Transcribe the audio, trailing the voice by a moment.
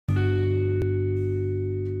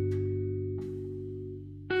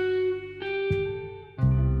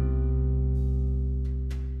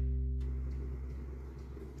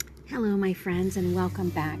my friends, and welcome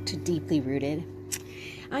back to Deeply Rooted.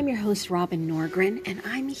 I'm your host, Robin Norgren, and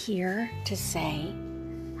I'm here to say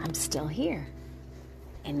I'm still here,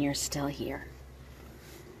 and you're still here.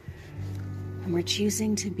 And we're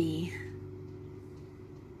choosing to be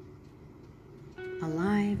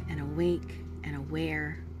alive and awake and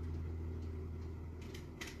aware,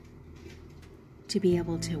 to be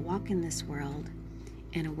able to walk in this world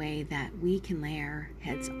in a way that we can lay our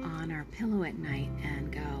heads on our pillow at night and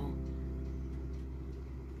go,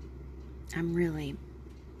 I'm really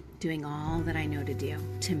doing all that I know to do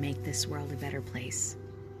to make this world a better place.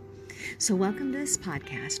 So welcome to this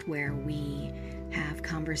podcast where we have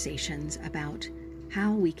conversations about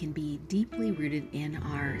how we can be deeply rooted in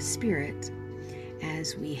our spirit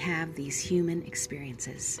as we have these human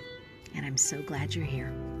experiences. And I'm so glad you're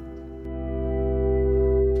here.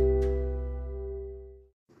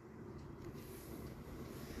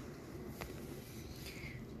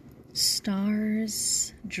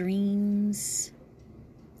 Stars, dreams,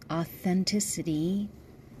 authenticity,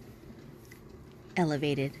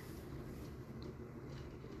 elevated.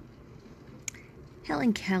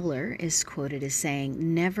 Helen Keller is quoted as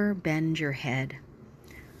saying, "Never bend your head.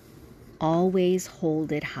 Always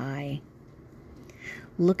hold it high.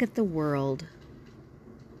 Look at the world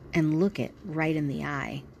and look it right in the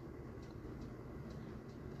eye."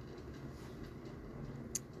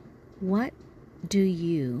 What do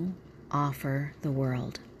you offer the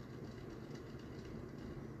world?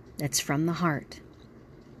 That's from the heart.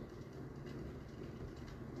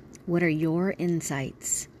 What are your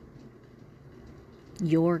insights,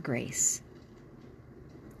 your grace,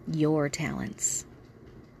 your talents?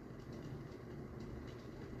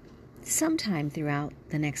 Sometime throughout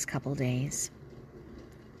the next couple days,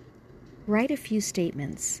 write a few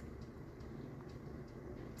statements.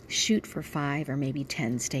 Shoot for 5 or maybe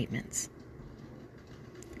 10 statements.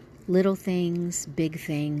 Little things, big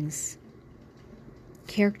things,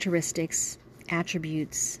 characteristics,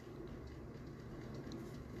 attributes,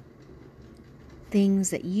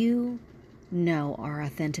 things that you know are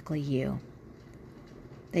authentically you,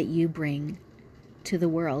 that you bring to the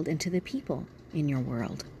world and to the people in your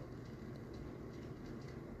world.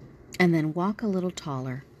 And then walk a little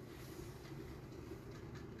taller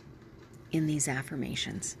in these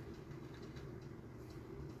affirmations.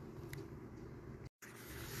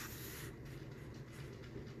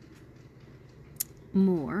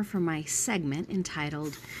 More from my segment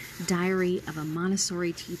entitled Diary of a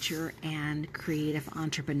Montessori Teacher and Creative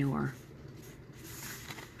Entrepreneur.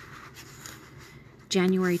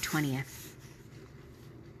 January 20th.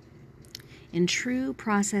 In true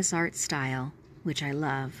process art style, which I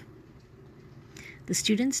love, the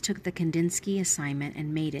students took the Kandinsky assignment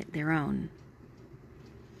and made it their own.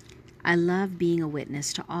 I love being a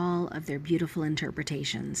witness to all of their beautiful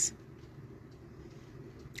interpretations.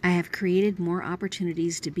 I have created more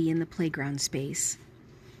opportunities to be in the playground space.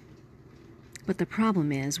 But the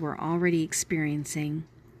problem is we're already experiencing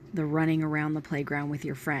the running around the playground with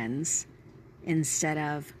your friends instead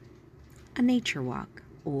of a nature walk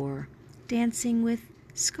or dancing with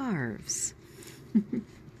scarves.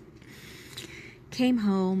 Came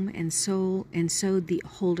home and sewed the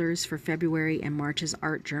holders for February and March's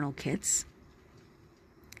art journal kits.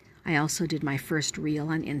 I also did my first reel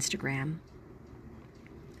on Instagram.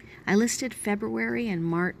 I listed February and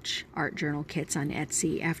March art journal kits on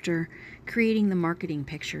Etsy after creating the marketing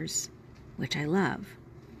pictures, which I love,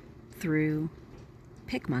 through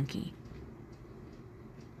PicMonkey.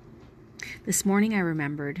 This morning I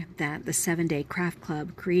remembered that the 7-day craft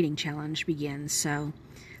club creating challenge begins, so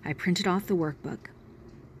I printed off the workbook.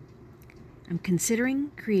 I'm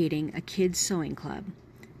considering creating a kids sewing club,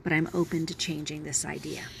 but I'm open to changing this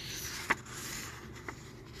idea.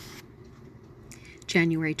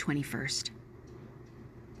 January 21st.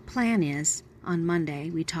 Plan is, on Monday,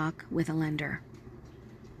 we talk with a lender.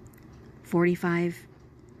 45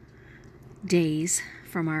 days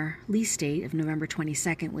from our lease date of November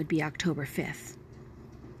 22nd would be October 5th.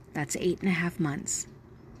 That's 8.5 months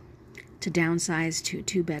to downsize to a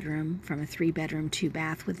 2-bedroom from a 3-bedroom,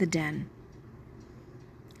 2-bath with a den.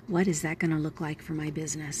 What is that going to look like for my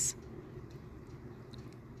business?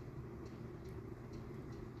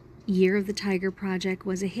 Year of the Tiger project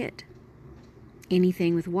was a hit.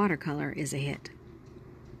 Anything with watercolor is a hit.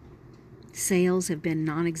 Sales have been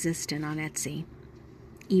non-existent on Etsy,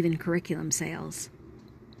 even curriculum sales.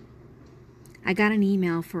 I got an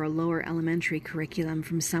email for a lower elementary curriculum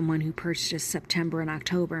from someone who purchased September and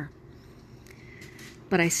October.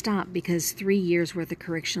 But I stopped because 3 years worth of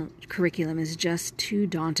curriculum is just too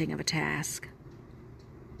daunting of a task.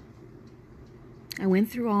 I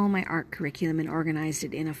went through all my art curriculum and organized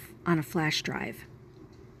it on a flash drive.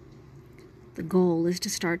 The goal is to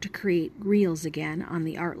start to create reels again on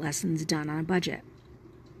the art lessons done on a budget.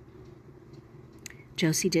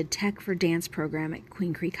 Josie did tech for dance program at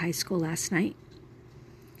Queen Creek High School last night.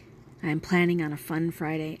 I am planning on a fun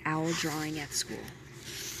Friday owl drawing at school.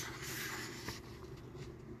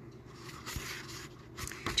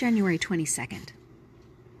 January 22nd.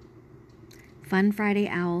 Fun Friday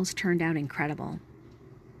owls turned out incredible.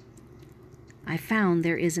 I found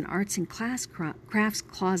there is an arts and crafts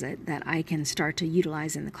closet that I can start to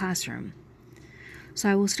utilize in the classroom. So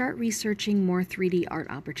I will start researching more 3D art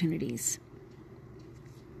opportunities.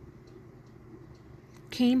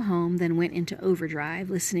 Came home, then went into overdrive,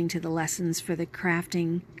 listening to the lessons for the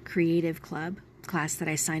Crafting Creative Club class that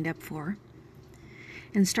I signed up for,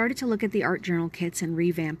 and started to look at the art journal kits and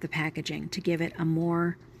revamp the packaging to give it a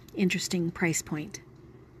more interesting price point.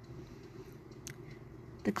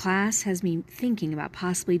 The class has me thinking about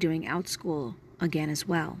possibly doing OutSchool again as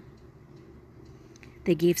well.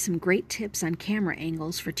 They gave some great tips on camera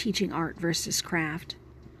angles for teaching art versus craft.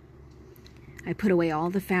 I put away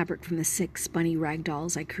all the fabric from the 6 bunny rag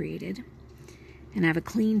dolls I created, and have a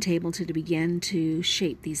clean table to begin to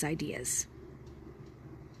shape these ideas.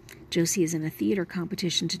 Josie is in a theater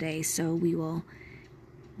competition today, so we will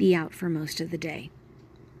be out for most of the day.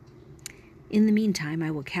 In the meantime,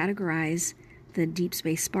 I will categorize the Deep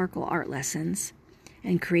Space Sparkle art lessons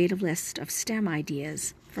and create a list of STEM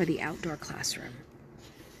ideas for the outdoor classroom.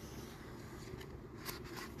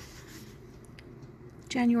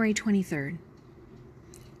 January 23rd.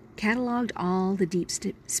 Cataloged all the Deep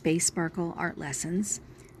Space Sparkle art lessons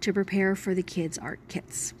to prepare for the kids' art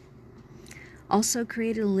kits. Also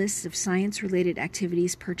created a list of science-related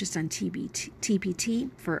activities purchased on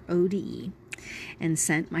TPT for ODE and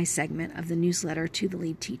sent my segment of the newsletter to the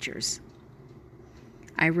lead teachers.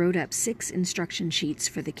 I wrote up 6 instruction sheets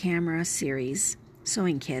for the camera series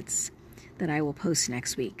sewing kits that I will post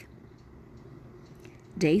next week.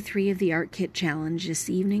 Day 3 of the art kit challenge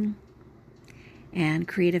this evening, and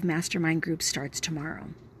creative mastermind group starts tomorrow.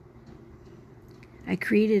 I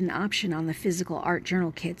created an option on the physical art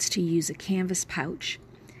journal kits to use a canvas pouch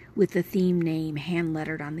with the theme name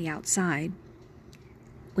hand-lettered on the outside,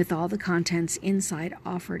 with all the contents inside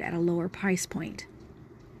offered at a lower price point.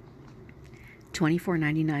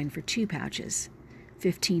 $24.99 for 2 pouches,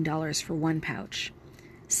 $15 for 1 pouch,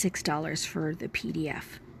 $6 for the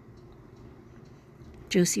PDF.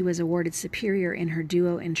 Josie was awarded superior in her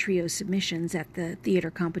duo and trio submissions at the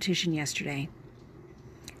theater competition yesterday,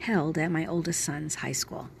 held at my oldest son's high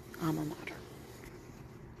school, alma mater.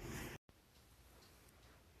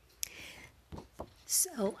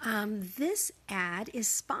 So this ad is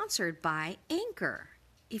sponsored by Anchor.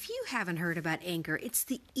 If you haven't heard about Anchor, it's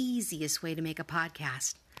the easiest way to make a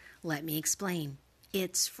podcast. Let me explain.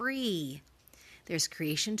 It's free. There's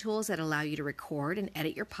creation tools that allow you to record and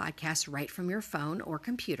edit your podcast right from your phone or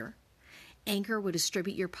computer. Anchor will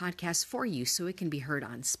distribute your podcast for you so it can be heard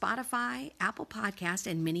on Spotify, Apple Podcast,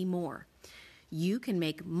 and many more. You can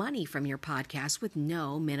make money from your podcast with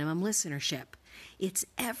no minimum listenership. It's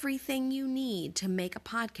everything you need to make a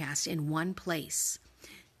podcast in one place.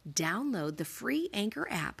 Download the free Anchor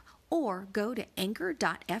app or go to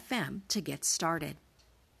anchor.fm to get started.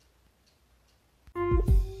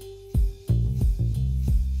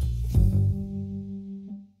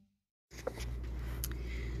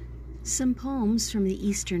 Some poems from the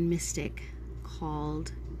Eastern mystic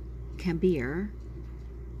called Kabir,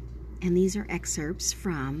 and these are excerpts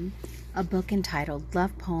from a book entitled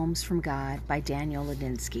Love Poems from God by Daniel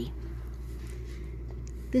Ladinsky.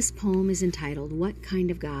 This poem is entitled, What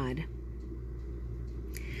Kind of God?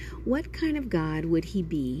 What kind of God would he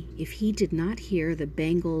be if he did not hear the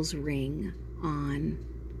bangles ring on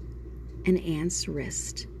an ant's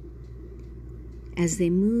wrist as they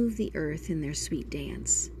move the earth in their sweet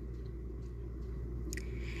dance?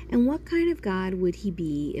 And what kind of God would he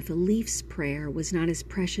be if a leaf's prayer was not as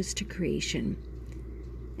precious to creation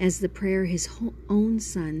as the prayer his own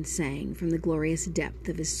son sang from the glorious depth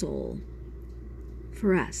of his soul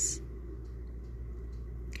for us?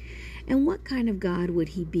 And what kind of God would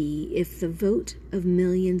he be if the vote of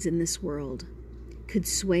millions in this world could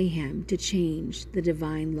sway him to change the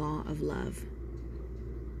divine law of love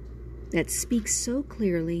that speaks so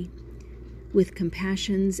clearly with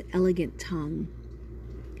compassion's elegant tongue,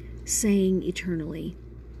 saying eternally,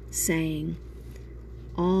 saying,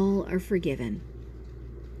 all are forgiven.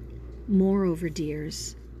 Moreover,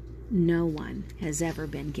 dears, no one has ever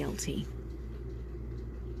been guilty.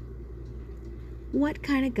 What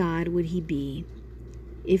kind of God would he be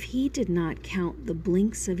if he did not count the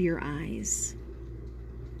blinks of your eyes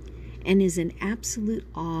and is in absolute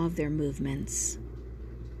awe of their movements.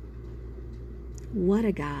 What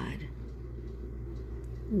a God!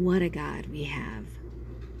 What a God we have.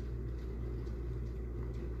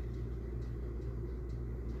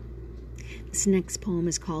 This next poem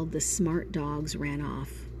is called "The Smart Dogs Ran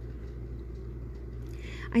Off."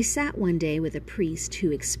 I sat one day with a priest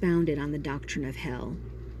who expounded on the doctrine of hell.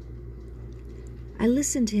 I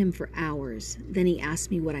listened to him for hours, then he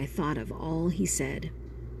asked me what I thought of all he said.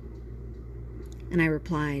 And I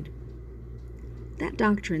replied, "That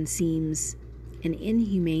doctrine seems an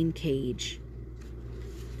inhumane cage.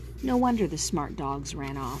 No wonder the smart dogs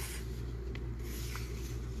ran off."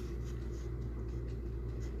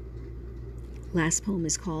 Last poem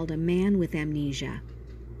is called "A Man with Amnesia."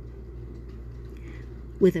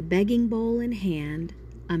 With a begging bowl in hand,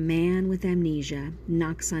 a man with amnesia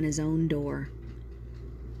knocks on his own door.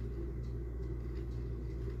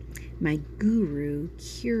 My guru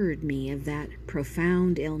cured me of that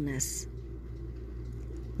profound illness.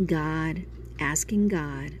 God, asking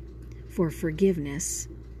God for forgiveness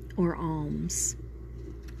or alms.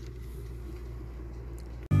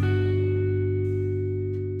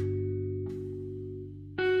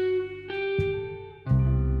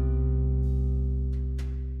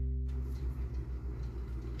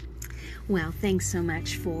 Well, thanks so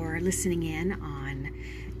much for listening in on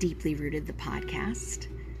Deeply Rooted, the podcast,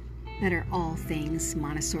 that are all things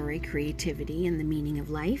Montessori, creativity, and the meaning of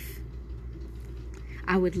life.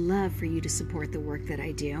 I would love for you to support the work that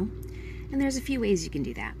I do, and there's a few ways you can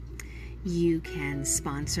do that. You can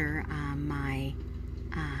sponsor my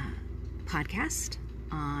podcast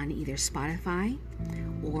on either Spotify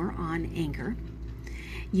or on Anchor.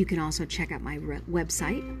 You can also check out my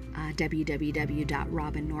website,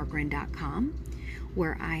 www.robinnorgren.com,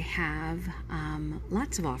 where I have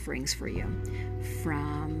lots of offerings for you,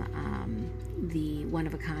 from the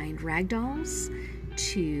one-of-a-kind ragdolls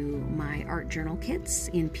to my art journal kits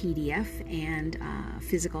in PDF and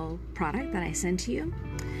physical product that I send to you.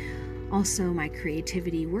 Also my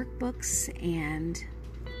creativity workbooks, and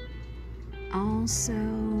also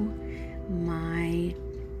my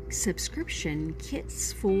subscription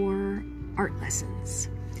kits for art lessons.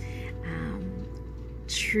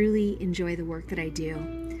 Truly enjoy the work that I do.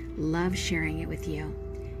 Love sharing it with you.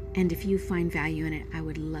 And if you find value in it, I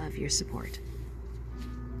would love your support.